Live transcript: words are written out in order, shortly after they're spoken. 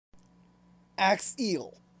Axe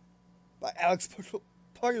Eel by Alex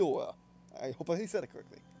Payola. I hope I said it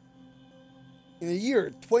correctly. In the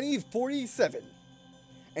year 2047,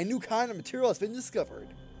 a new kind of material has been discovered.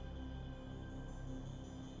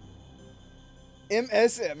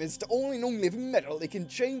 MSM is the only known living metal that can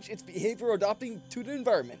change its behavior adapting to the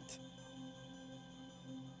environment.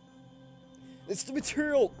 It's the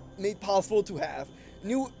material made possible to have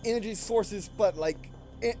new energy sources, but like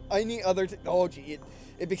any other technology,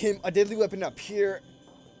 it became a deadly weapon appear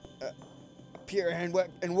and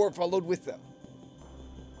war followed with them.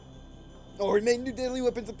 Or it made new deadly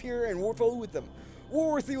weapons appear and war followed with them. World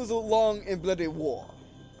War III was a long and bloody war.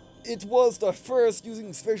 It was the first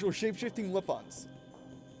using special shape-shifting weapons.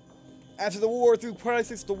 After the World War III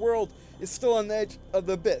crisis, the world is still on the edge of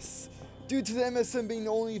the abyss, due to the MSM being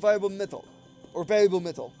the only viable metal, or valuable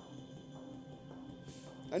metal.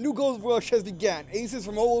 A new gold rush has begun. Aces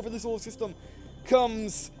from all over the solar system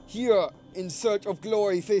comes here in search of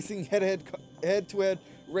glory, facing head-to-head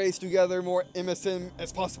race to gather more MSM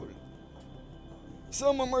as possible.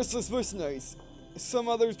 Some are merciless mercenaries. Some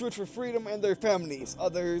others do it for freedom and their families,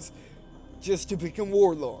 others just to become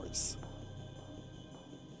warlords.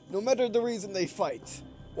 No matter the reason they fight,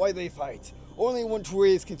 why they fight, only one true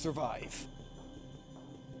race can survive.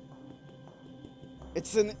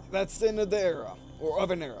 That's the end of the era, or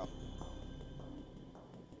of an era.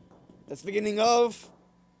 That's the beginning of,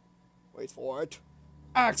 wait for it,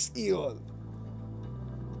 Axe Eel.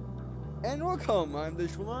 And welcome, I'm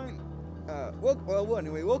Dishline.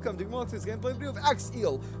 Anyway, welcome to MorphShift gameplay video of Axe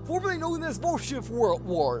Eel, formerly known as MorphShift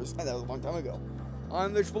Wars, and that was a long time ago.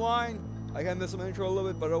 I'm Dishline. I kind of missed my intro a little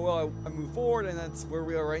bit, but oh well, I moved forward, and that's where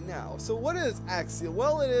we are right now. So, what is Axe Eel?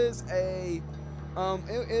 Well, it is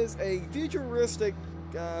a futuristic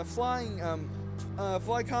flying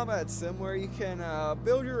combat sim where you can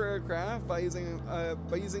build your aircraft by using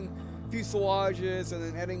fuselages and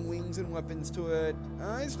then adding wings and weapons to it.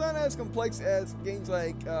 It's not as complex as games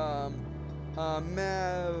like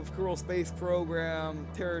Mav, Kerbal Space Program,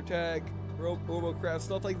 Terror Tech, Robocraft,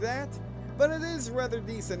 stuff like that. But it is rather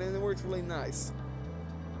decent and it works really nice.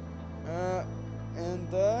 Yeah,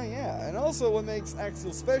 and also what makes Axe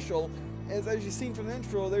Eel special is, as you've seen from the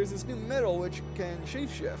intro, there's this new metal which can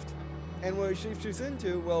shapeshift. And what it shapeshifts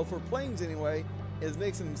into, well, for planes anyway, is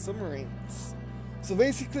make some submarines. So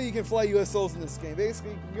basically you can fly USOs in this game.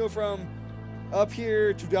 Basically you can go from up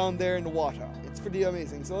here to down there in the water. It's pretty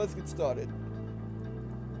amazing. So let's get started.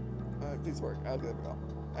 Please work. Okay, there we go.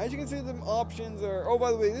 As you can see, the options are... Oh,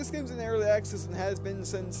 by the way, this game's in early access and has been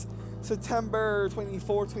since September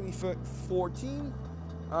 24, 2014.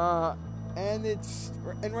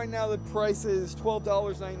 And right now the price is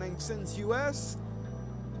 $12.99 US.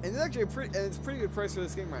 And it's actually it's a pretty good price for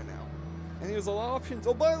this game right now. And there's a lot of options.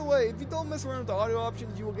 Oh, by the way, if you don't mess around with the audio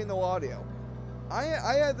options, you will get no audio. I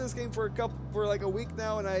had this game for like a week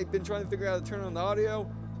now, and I've been trying to figure out how to turn on the audio.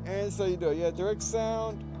 And so you do. You have direct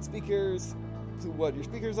sound, speakers, to what your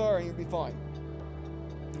speakers are, and you'll be fine.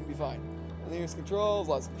 You'll be fine. And then there's controls,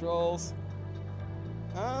 lots of controls.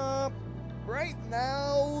 Right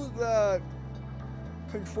now the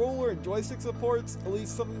controller and joystick supports at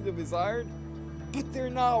least something to be desired, but they're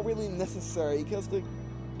not really necessary because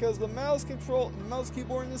the mouse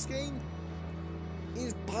keyboard in this game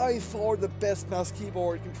is by far the best mouse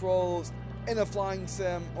keyboard controls in a flying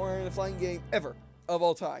sim or in a flying game ever of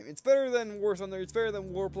all time. It's better than War Thunder, it's better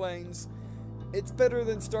than Warplanes, it's better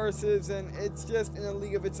than Star Civs, and it's just in a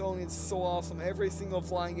league of its own. It's so awesome. Every single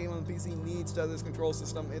flying game on the PC needs to have this control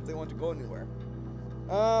system if they want to go anywhere.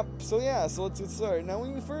 So let's get started. Now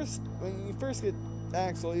when you first get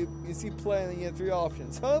Axe Eel, you see play and you have three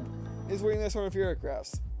options. Hub is where you mess around with your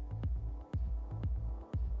aircrafts.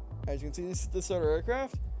 As you can see, this is the starter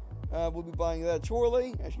aircraft. We'll be buying that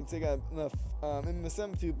shortly. As you can see, I got enough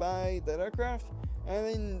MSM to buy that aircraft. And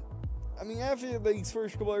then, I mean, after these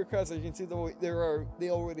first couple aircrafts, as you can see, they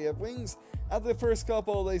already have wings. After the first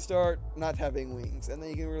couple, they start not having wings, and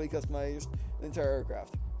then you can really customize the entire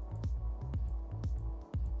aircraft.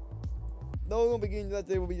 No, in the beginning that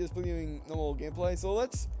they will be just doing normal gameplay. So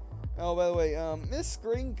let's. Oh, by the way, this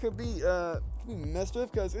screen could be messed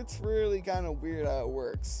with because it's really kind of weird how it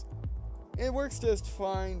works. It works just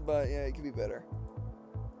fine, but yeah, it could be better.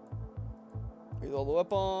 Here's all the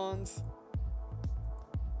weapons.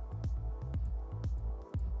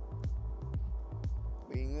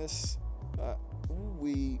 Being this,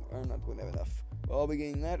 we are not going to have enough. Well, I'll be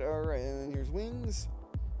getting that. All right, and then here's wings.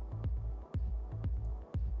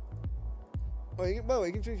 Oh, by the way,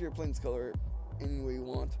 you can change your plane's color any way you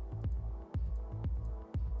want.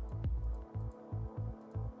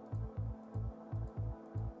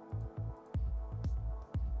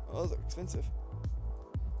 Oh, those are expensive.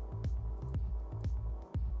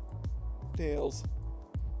 Tails.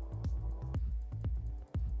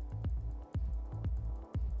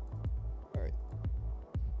 Alright.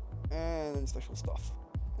 And then special stuff.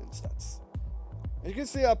 And stats. As you can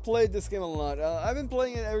see, I played this game a lot. I've been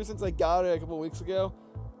playing it ever since I got it a couple weeks ago.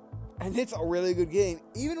 And it's a really good game.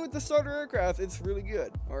 Even with the starter aircraft, it's really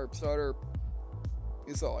good. Or starter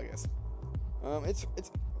Assault, I guess. It's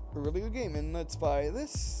a really good game. And let's buy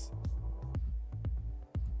this.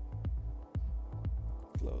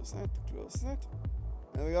 Close that, close that.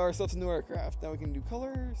 And we got ourselves a new aircraft. Now we can do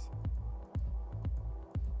colors.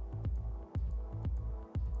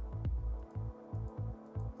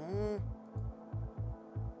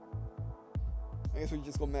 I guess we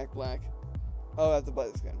just go matte black. Oh, I have to buy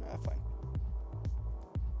this again. Ah, fine.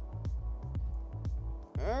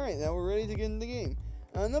 Alright, now we're ready to get in the game.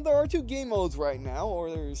 Now there are two game modes right now,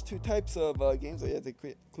 or there's two types of games that you have to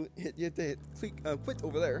quit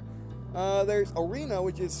over there. There's Arena,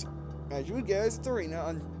 which is, as you would guess, it's Arena.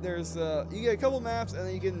 And there's you get a couple maps, and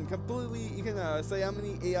then you can say how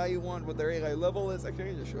many AI you want, what their AI level is. Actually, I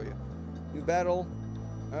can just show you. New battle.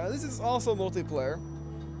 This is also multiplayer.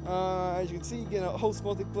 As you can see, you can host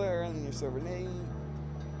multiplayer and then your server name.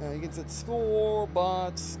 You can set score,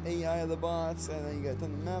 bots, AI of the bots, and then you got a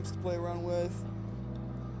ton of maps to play around with.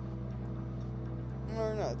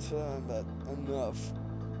 Or not, but enough.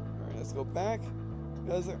 Alright, let's go back.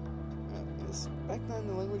 Is back not in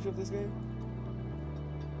the language of this game?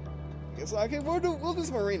 Okay, so okay, we'll do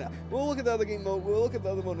some Arena. We'll look at the other game mode. We'll look at the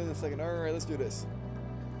other mode in a second. Alright, let's do this.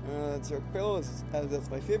 It's our pillow, that's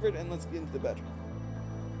my favorite, and let's get into the bed.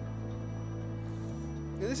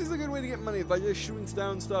 And this is a good way to get money by just shooting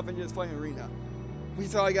down stuff and just playing Arena. Which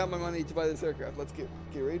is how I got my money to buy this aircraft. Let's get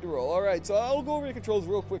ready to roll. Alright, so I'll go over the controls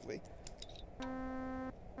real quickly.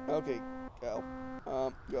 Okay, go.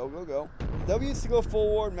 Go. W is to go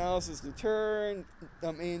forward, mouse is to turn, A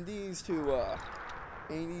and D's to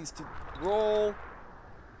roll,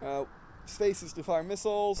 space is to fire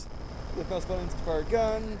missiles, the mouse buttons to fire a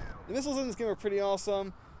gun. The missiles in this game are pretty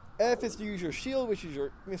awesome. F is to use your shield, which is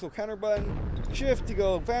your missile counter button. Shift to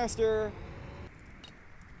go faster.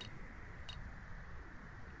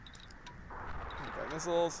 Fire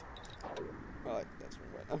missiles. Alright, that's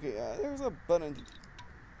right. Okay, there's a button.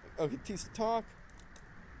 Okay, T's to talk.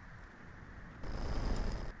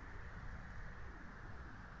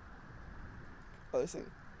 Oh, this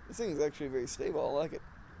thing is actually very stable. I like it.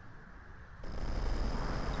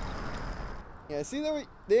 Yeah, see that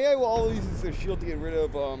the AI will always use their shield to get rid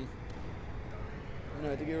of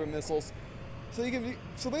missiles. So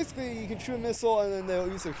basically you can shoot a missile and then they'll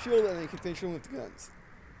use their shield and then you can finish them with the guns.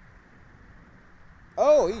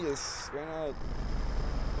 Oh, he just ran out.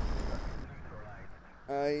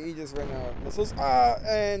 He just ran out of missiles.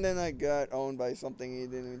 And then I got owned by something he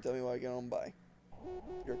didn't even tell me what I got owned by.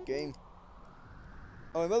 Your game.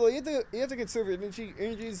 Oh, and by the way, you have to conserve your energy.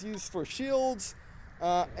 Energy is used for shields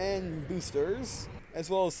and boosters, as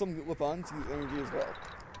well as some weapons use energy as well.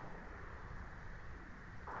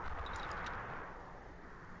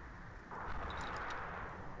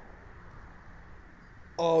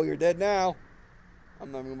 Oh, you're dead now.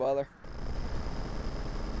 I'm not even gonna bother.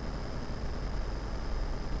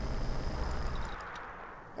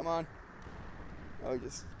 Come on. Oh,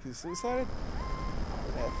 just suicided?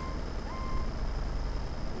 F.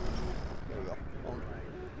 There we go.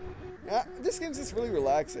 Yeah, this game's just really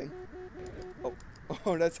relaxing.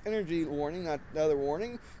 Oh, that's energy warning, not another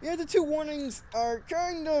warning. Yeah, the two warnings are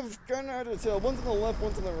kind of hard to tell. One's on the left,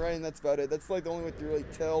 one's on the right, and that's about it. That's like the only way to really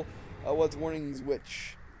tell what's warnings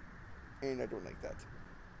which. And I don't like that.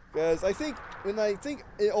 Because I think,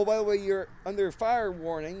 oh, by the way, you're under fire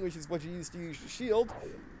warning, which is what you use to use your shield.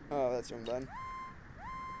 Oh, that's wrong button.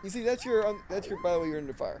 You see, by the way, you're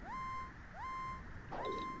under fire.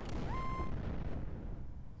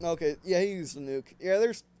 Okay, yeah, he used a nuke. Yeah,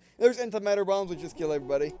 there's antimatter bombs which just kill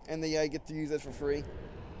everybody, and then I get to use that for free.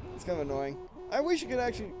 It's kind of annoying. I wish you could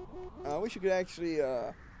actually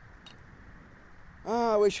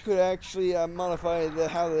modify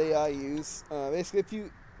how the AI use. Basically,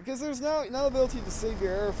 because there's now the ability to save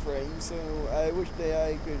your airframe, so I wish the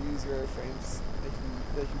AI could use your airframes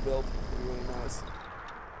that you built. It'd be really nice.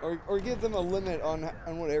 Or give them a limit on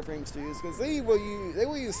what airframes to use, because they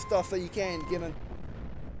will use stuff that you can't get on.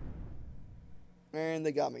 And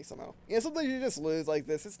they got me somehow. Yeah, sometimes you just lose like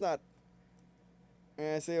this. It's not.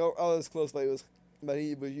 And I say, oh, I was close, but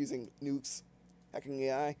he was using nukes, hacking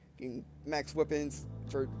AI, getting max weapons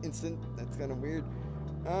for instant. That's kind of weird.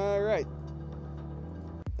 Alright,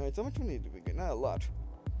 so much money did we get? Not a lot.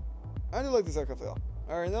 I do like this aircraft though.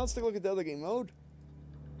 Alright, now let's take a look at the other game mode,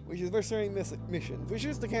 which is mercenary missions, which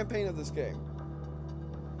is the campaign of this game.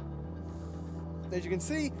 As you can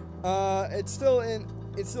see, it's still in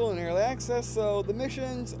early access, so the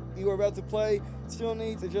missions you are about to play still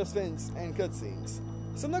needs adjustments and cutscenes.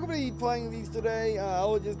 So I'm not going to be playing these today.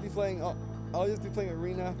 I'll just be playing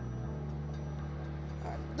Arena.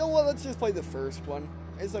 You know what? Let's just play the first one.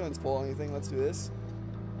 It's not going to spoil anything. Let's do this.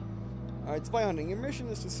 Alright, spy hunting. Your mission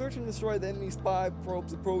is to search and destroy the enemy spy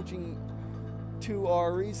probes approaching to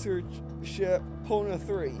our research ship, Pona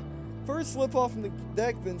 3. First, slip off from the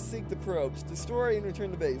deck, then seek the probes. Destroy and return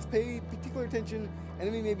to base. Pay particular attention.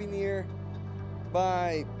 Enemy may be near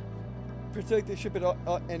by. Protect the ship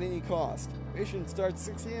at any cost. Mission starts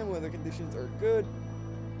 6 AM. Weather conditions are good.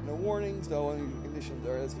 No warnings. No conditions.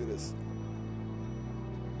 Alright, let's do this.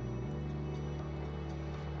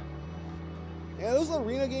 Yeah, those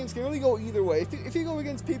arena games can really go either way. If you go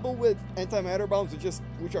against people with antimatter bombs,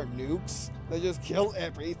 which are nukes, they just kill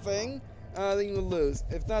everything, then you will lose.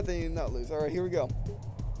 If not, then you will not lose. Alright, here we go.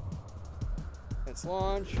 Let's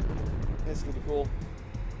launch. That's pretty cool.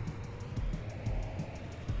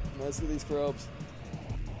 Let's do these probes.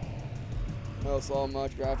 No slow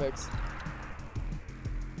much graphics.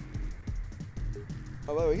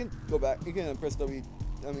 Oh, by the way, you can go back. You can press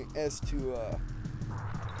S to,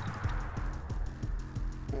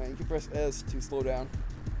 you can press S to slow down.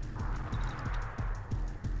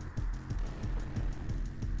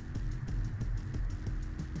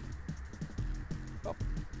 Oh.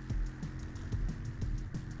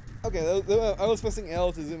 Okay, I was pressing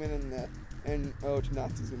L to zoom in and O to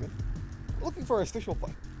not to zoom in. Looking for a special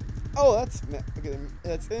point. Oh, that's okay.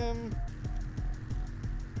 That's him.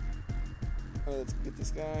 Oh, let's get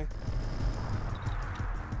this guy.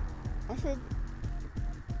 I said.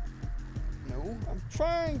 No, I'm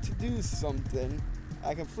trying to do something.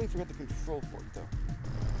 I completely forgot the control for it, though.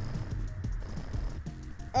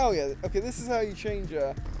 Oh, yeah. Okay, this is how you change,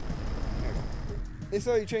 This is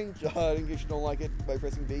how you change HUD in case you don't like it, by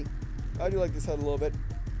pressing B. I do like this HUD a little bit.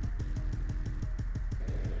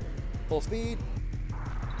 Full speed.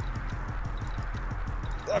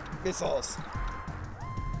 Duck missiles.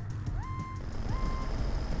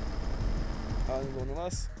 One of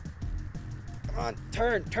us. Come on,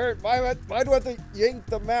 turn. Why do I have to yank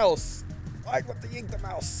the mouse? Why do I have to yank the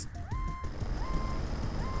mouse?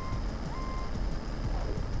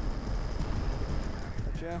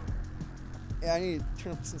 Gotcha. Yeah, I need to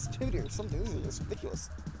turn up sensitivity or something. This is just ridiculous.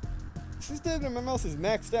 Sensitivity on my mouse is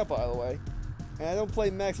maxed out, by the way. And I don't play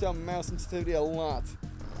maxed out mouse sensitivity a lot.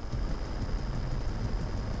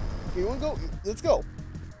 Okay, you wanna go? Let's go.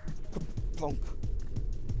 Plunk.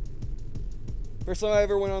 First time I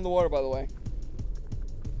ever went on the water, by the way.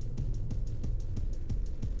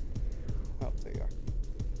 Oh, there you are.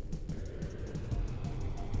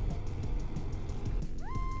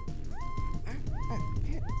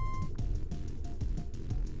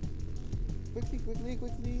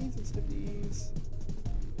 Quickly, sensitivities.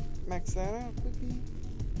 Max that out quickly.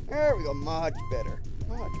 There we go, much better.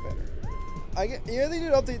 Yeah, they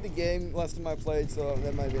did update the game last time I played, so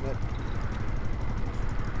that might have been it.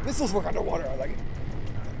 Missiles work underwater, I like it.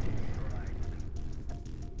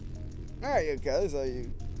 There you go, so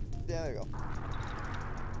you... Yeah, there you go.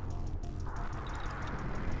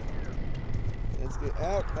 Let's get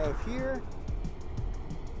out of here.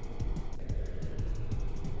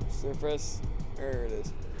 Surface. There it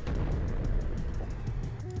is.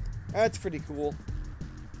 That's pretty cool.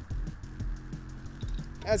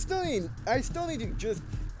 I still need to just...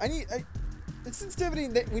 The sensitivity,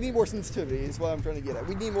 we need more sensitivity is what I'm trying to get at.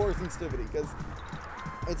 We need more sensitivity because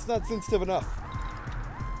it's not sensitive enough.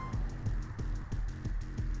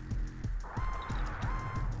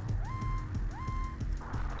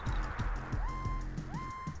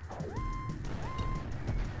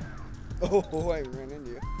 Oh, I ran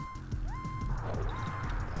into you.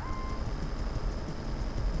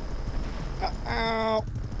 Ow!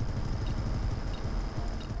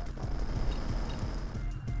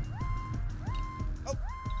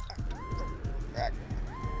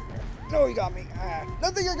 No, he got me.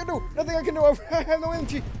 Nothing I can do. I have no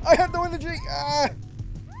energy.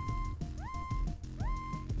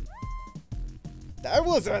 That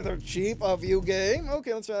was rather cheap of you, game.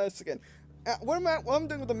 Okay, let's try this again. What I'm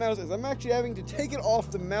doing with the mouse is I'm actually having to take it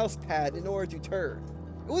off the mouse pad in order to turn.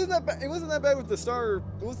 It wasn't that bad with the starter.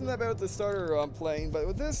 It wasn't that bad with the starter I'm playing, but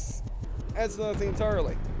with this, that's another thing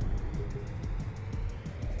entirely.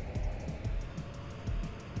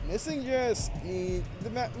 This thing just we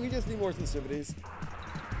just need more sensitivities.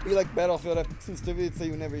 We like Battlefield sensitivities that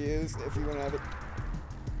you never use if you want to have it.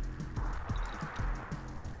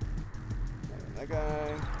 That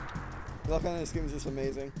guy. Lock on in this game is just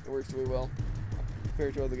amazing. It works really well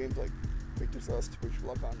compared to other games like Victor's Lust, which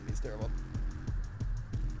lock on is terrible.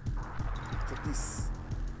 Like these.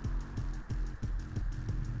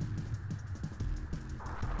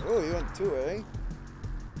 Oh, you went 2, eh?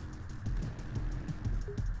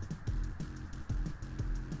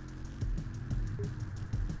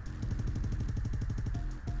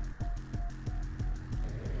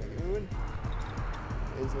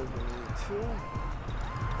 Is there 2?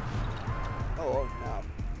 Oh, no.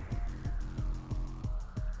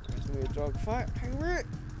 There's gonna be a dog fight.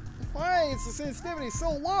 Why is the sensitivity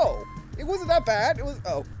so low? It wasn't that bad. It was.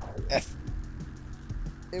 Oh, F.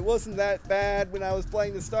 It wasn't that bad when I was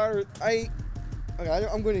playing the starter. Okay,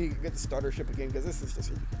 I'm going to get the starter ship again because this is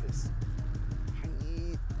just ridiculous. I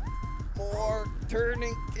need more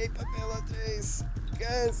turning capabilities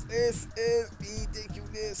because this is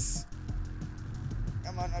ridiculous.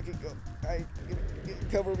 Come on, I can go. I can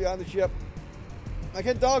get cover behind the ship. I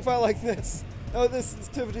can dogfight like this. Oh, this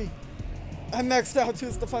sensitivity. I maxed out too,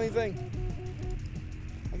 it's the funny thing.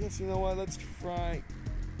 I guess, you know what, let's try.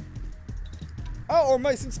 Oh, or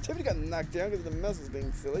my sensitivity got knocked down because the mouse is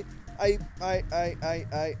being silly. Come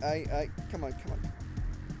on.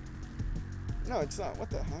 No, it's not. What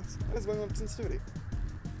the heck? What is going on with sensitivity?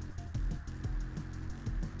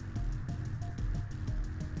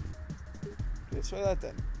 Let's try that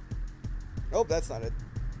then. Oh, that's not it.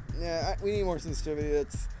 Yeah, we need more sensitivity.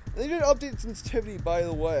 They did update sensitivity, by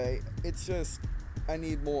the way. It's just, I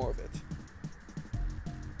need more of it.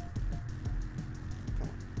 Come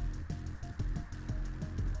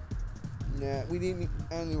on. Yeah,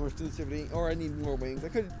 I need more sensitivity, or I need more wings.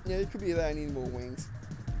 It could be that I need more wings.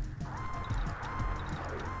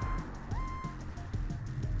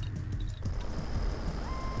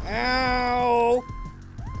 Ow!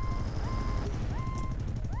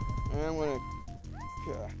 I'm gonna.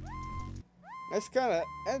 That's kind of.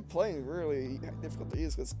 And playing is really difficult to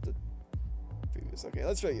use because the previous. Okay,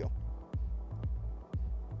 let's show you.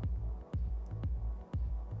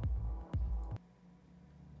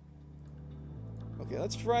 Okay,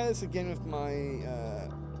 let's try this again with my.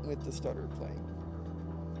 With the starter playing.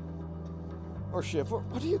 Or ship.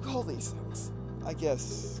 What do you call these things? I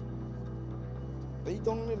guess. They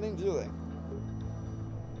don't have anything, do they?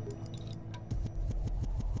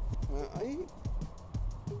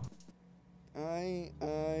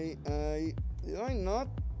 Did I not?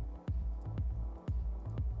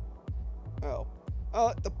 Oh.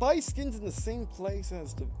 The buy skin's in the same place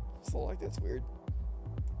as the select. That's weird.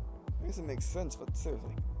 I guess it makes sense, but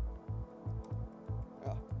seriously.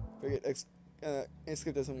 Oh, forget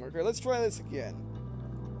escape doesn't work. Alright, let's try this again.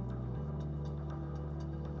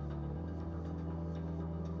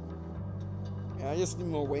 Yeah, I just need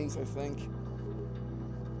more wings, I think.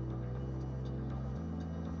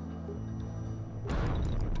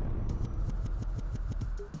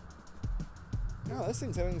 No, this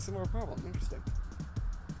thing's having a similar problem. Interesting.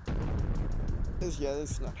 This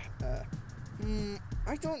is not.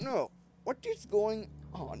 I don't know. What is going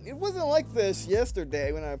on? It wasn't like this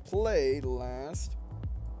yesterday when I played last.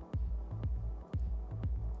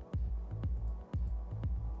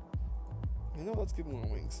 You know, let's give him more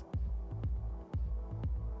wings.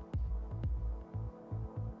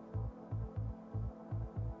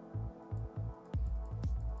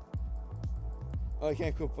 Oh, I can't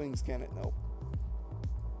equip wings, can it? No.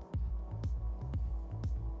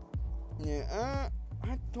 Yeah,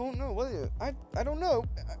 I don't know. What is it? I don't know.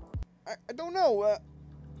 I don't know.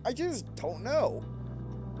 I just don't know.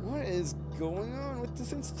 What is going on with the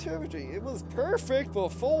sensitivity? It was perfect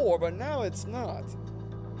before, but now it's not.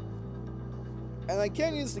 And I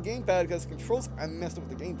can't use the gamepad because the controls. I messed up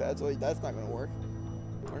with the gamepad, so that's not going to work.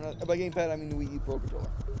 Or not. By gamepad, I mean the Wii U Pro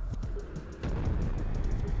controller.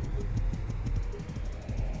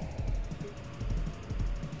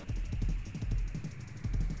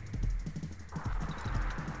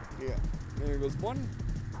 Yeah, there goes one.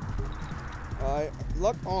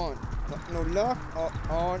 Lock on. No, lock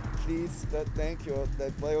on, please. Thank you.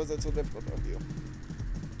 Why was that so difficult of you?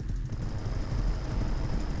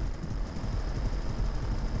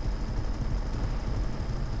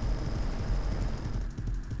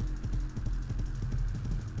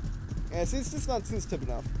 Yeah, see, it's just not sensitive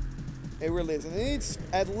enough. It really isn't. It needs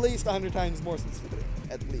at least 100 times more sensitivity.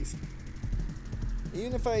 At least.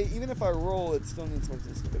 Even if I roll, it still needs more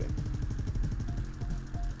sensitivity.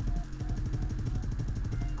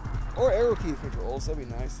 Or arrow key controls, that'd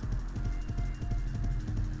be nice.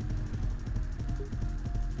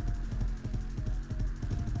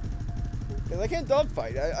 Because I can't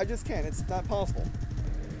dogfight. I just can't. It's not possible.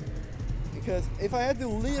 Because if I had to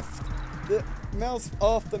lift the mouse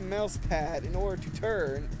off the mouse pad in order to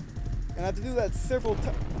turn, and I have to do that several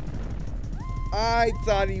times. I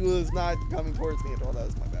thought he was not coming towards me at all. That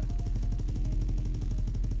was my bad.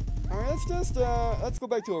 Alright, let's go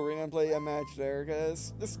back to arena and play a match there,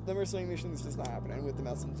 because the mercenary mission is just not happening with the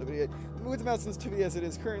mouse sensitivity. With the mouse sensitivity as it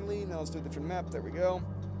is currently. Now let's do a different map. There we go.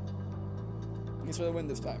 Let's try to win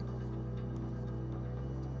this time.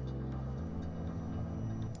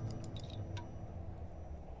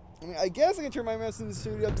 I mean, I guess I can turn my mouse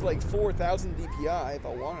sensitivity up to like 4,000 DPI if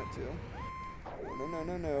I wanted to.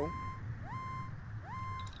 No.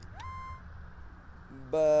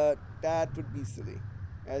 But that would be silly,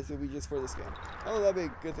 as it would be just for this game. Oh, that'd be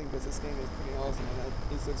a good thing, because this game is pretty awesome, and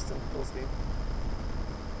this looks like a cool game.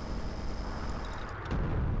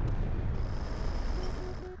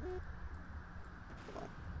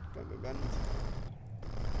 Come on, guns.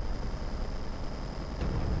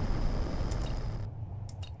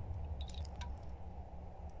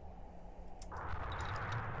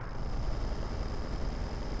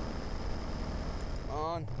 Come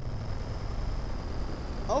on.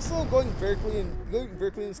 Also, going vertically in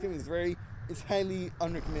this game is highly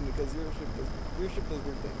unrecommended, because your ship does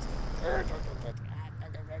weird things.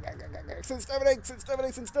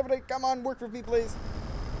 Sensitivity, come on, work with me, please.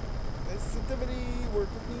 Sensitivity, work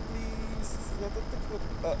with me, please.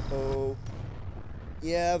 Uh-oh.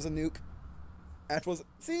 Yeah, that was a nuke. That was...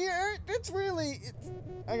 See, it's really...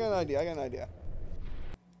 I got an idea.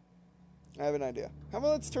 I have an idea. How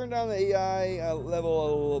about let's turn down the AI level a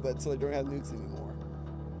little bit so they don't have nukes anymore.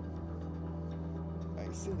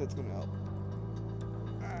 I think that's going to help.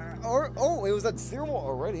 Oh, it was at 0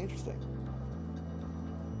 already. Interesting.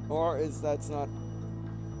 Or is that's not...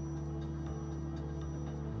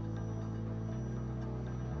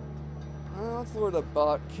 let's lower the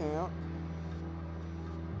bot count.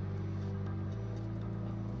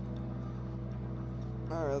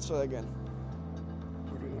 Alright, let's try that again.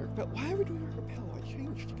 We're doing our repel. Why are we doing our repel? I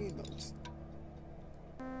changed game modes.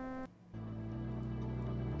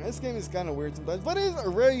 This game is kind of weird sometimes, but it is a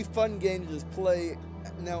really fun game to just play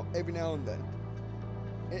every now and then.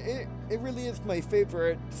 It really is my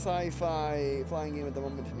favorite sci-fi flying game at the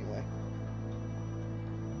moment anyway.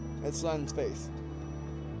 It's not in space.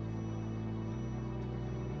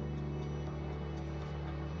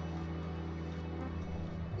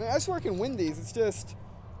 I mean, I just work in Wendy's, it's just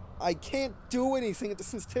I can't do anything if the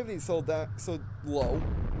sensitivity is so low.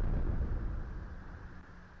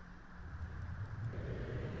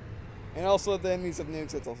 And also the enemies of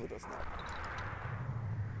nukes, it also does not.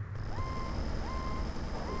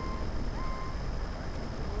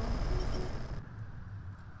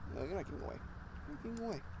 No, you're not getting away. You're not getting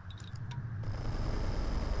away.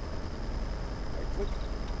 Right click.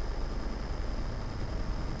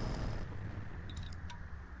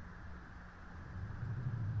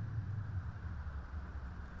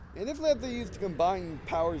 And definitely have to use the combined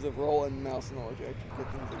powers of roll and mouse in order to actually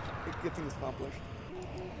get things accomplished.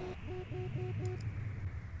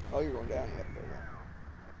 Oh, you're going down. Yep, there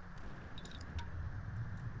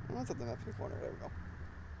we go. That's at the map in the corner. There we go.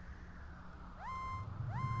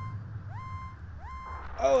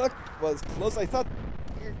 Oh, that was close. I thought.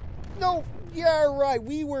 No. Yeah, right.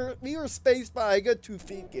 We were spaced by a good 2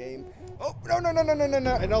 feet game. Oh no.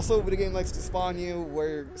 And also, the game likes to spawn you where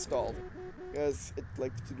you're stalled, because it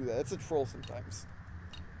likes to do that. It's a troll sometimes.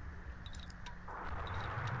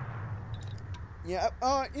 Yeah,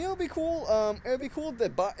 it'll be cool. It'd be cool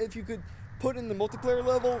if you could put in the multiplayer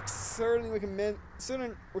level certain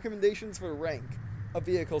recommendations for rank of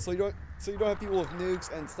vehicles, so you don't have people with nukes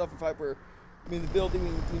and stuff with hyper invisibility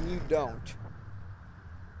when you don't.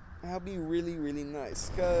 That'd be really, really nice.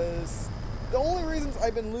 Cause the only reasons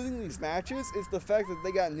I've been losing these matches is the fact that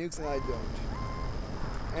they got nukes and I don't.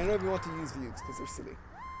 And I don't even want to use nukes because they're silly.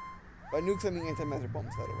 By nukes I mean anti-matter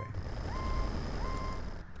bombs, by the way.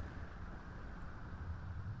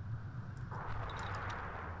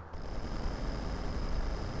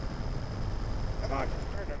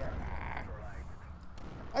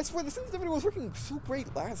 I swear the sensitivity was working so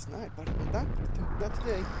great last night, but not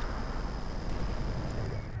today.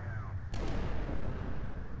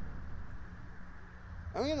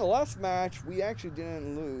 I mean, in the last match, we actually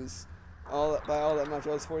didn't lose by all that much.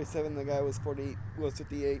 I was 47, the guy was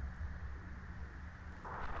 58.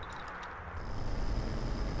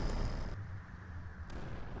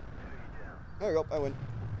 There we go, I win.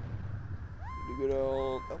 Good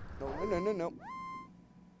old... Oh, no.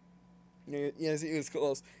 Yes, it was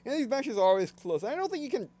close. And these matches are always close. I don't think you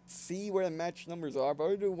can see where the match numbers are, but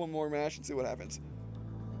I'll do one more match and see what happens.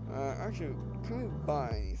 Actually, can we buy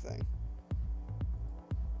anything?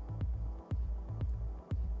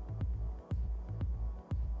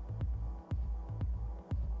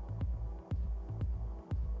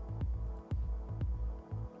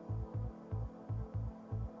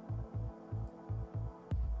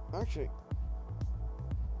 Actually,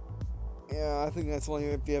 yeah, I think that's only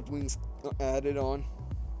if you have wings added on.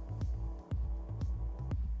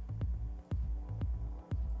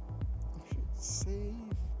 Actually, save.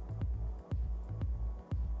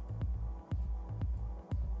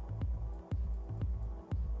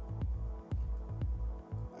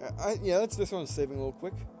 Yeah, let's this one saving a little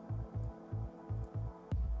quick.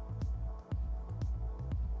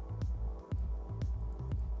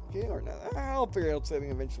 Okay, or not. I'll figure out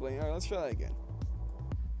saving eventually. Alright, let's try that again.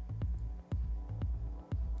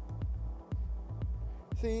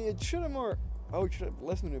 See, it should have more. Oh, it should have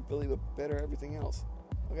less maneuverability, but better everything else.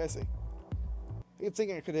 Okay, I see. I keep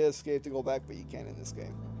thinking I could hit escape to go back, but you can't in this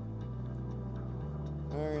game.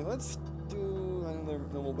 Alright, let's do another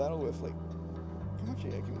normal battle with, like, how much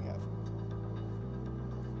AI can we have?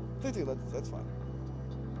 50, that's fine.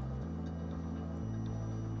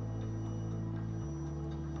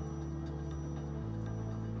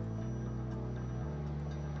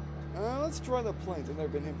 Let's try the planes. I've never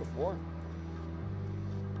been here before.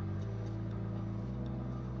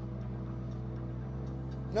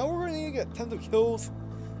 Now we're going to need to get tons of kills,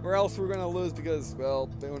 or else we're going to lose because, well,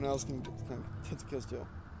 everyone else can get tons of kills too.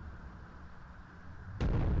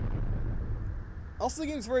 Also, the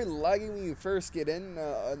game's very laggy when you first get in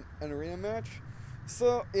an arena match.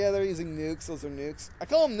 So, yeah, they're using nukes. Those are nukes. I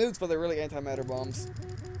call them nukes, but they're really antimatter bombs.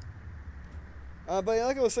 But yeah,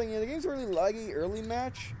 like I was saying, yeah, the game's really laggy early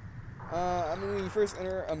match. I mean, when you first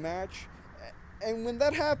enter a match. And when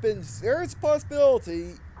that happens, there's a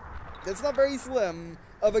possibility, that's not very slim,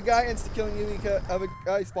 of a guy insta-killing you, because of a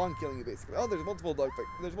guy spawn killing you, basically. Oh, there's multiple dogfight.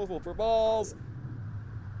 There's multiple purple balls.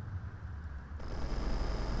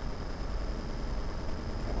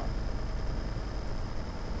 Come on.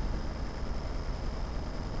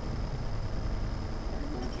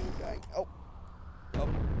 Oh. Oh.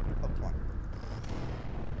 Oh, come on.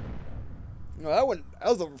 No, that was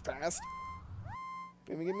over fast.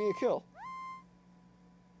 Maybe give me a kill.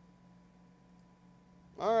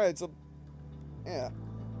 Alright, so yeah.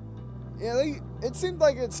 Yeah, it seemed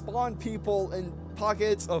like it spawned people in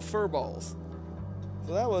pockets of fur balls.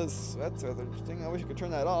 So that's rather interesting. I wish I could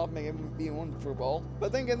turn that off, make it be one fur ball.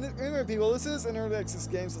 But then again, remember people, this is an early access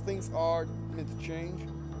game, so things are meant to change.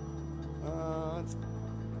 Let's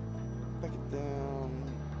back it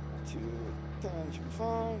down to 10, should be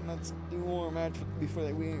fine. Let's do one more match before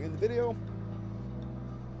we end the video.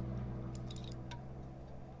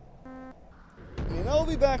 And I'll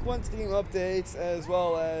be back once the game updates, as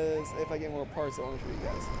well as if I get more parts I want to show you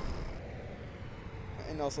guys.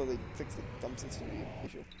 And also they fixed the dump sensitivity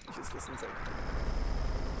issue. It's just insane.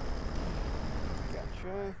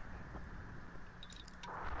 Gotcha.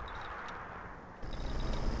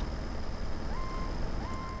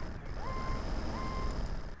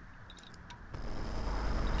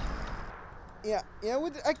 Yeah,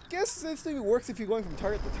 I guess this maybe works if you're going from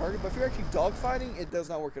target to target, but if you're actually dogfighting, it does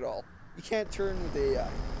not work at all. You can't turn with the AI.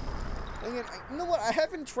 And again, you know what? I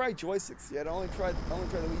haven't tried joysticks yet. I only tried the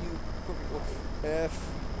Wii U.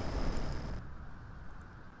 F.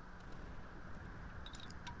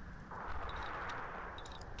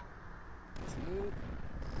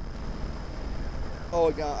 Oh,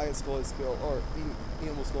 I got stole his skill, or he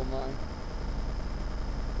almost stole mine.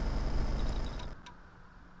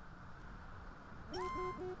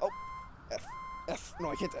 Oh, F.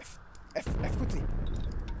 No, I can't F. F quickly.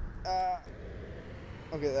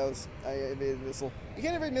 Okay, that was, I evaded a missile. You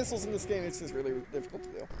can't evade missiles in this game, it's just really difficult to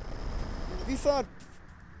do. If you thought,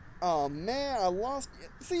 oh man, I lost.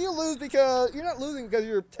 See, you lose because, you're not losing because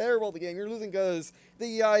you're terrible at the game, you're losing because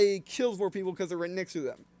the AI kills more people because they're right next to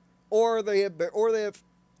them. Or they have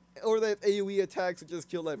AoE attacks that just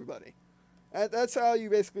kill everybody. That's how you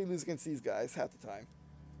basically lose against these guys half the time.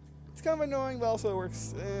 It's kind of annoying, but also it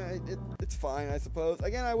works, it's fine, I suppose.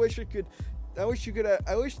 Again, I wish the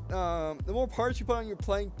more parts you put on your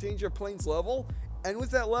plane, change your plane's level, and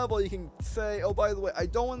with that level you can say, oh, by the way, I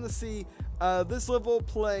don't want to see this level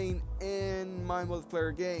plane in my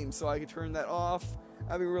multiplayer game, so I could turn that off.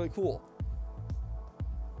 That'd be really cool.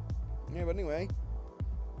 Yeah, but anyway.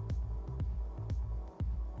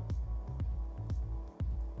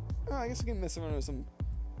 Oh, I guess we can mess around with some.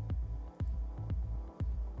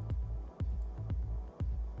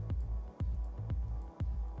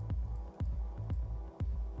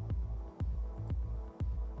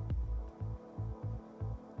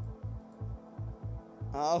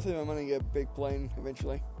 I'll save my money and get a big plane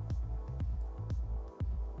eventually.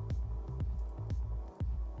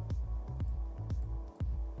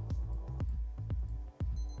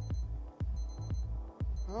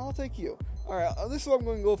 I'll take you. Alright, this is what I'm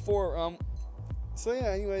going to go for. So yeah,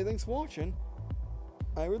 anyway, thanks for watching.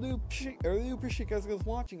 I really appreciate you guys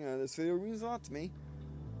watching this video. It means a lot to me.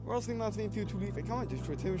 Or else, not to me if you to leave a comment just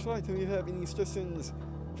for Tell me if you have any suggestions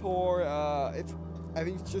for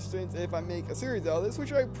if I make a series out of this,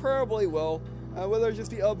 which I probably will. Whether it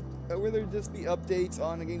just be updates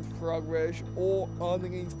on the game's progress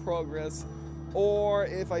or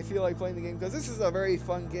if I feel like playing the game, because this is a very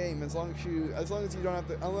fun game. As long as you don't have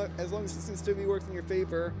to, as long as the sensitivity works in your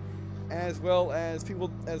favor, as well as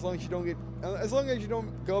as long as you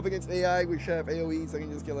don't go up against AI which have AOEs that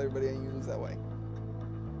can just kill everybody and you lose that way.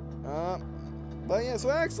 But yeah, so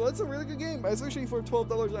Axel, it's a really good game, especially for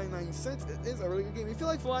 $12.99. It is a really good game. If you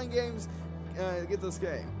like flying games, get this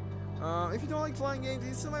game. If you don't like flying games,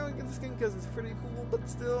 you still might want to get this game because it's pretty cool, but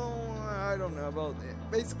still, I don't know about it.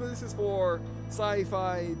 Basically, this is for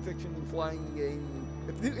sci-fi fiction flying game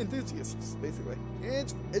enthusiasts, basically.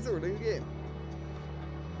 It's a really good game.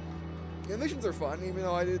 The missions are fun, even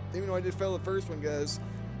though I did fail the first one because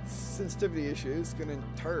sensitivity issues couldn't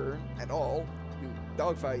turn at all. You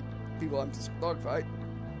dogfight people I'm just dogfight.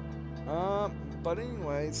 But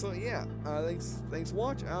anyway, so yeah, thanks for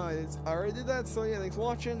watching. I already did that, so yeah, thanks for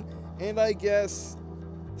watching, and I guess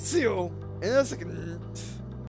see you in a second.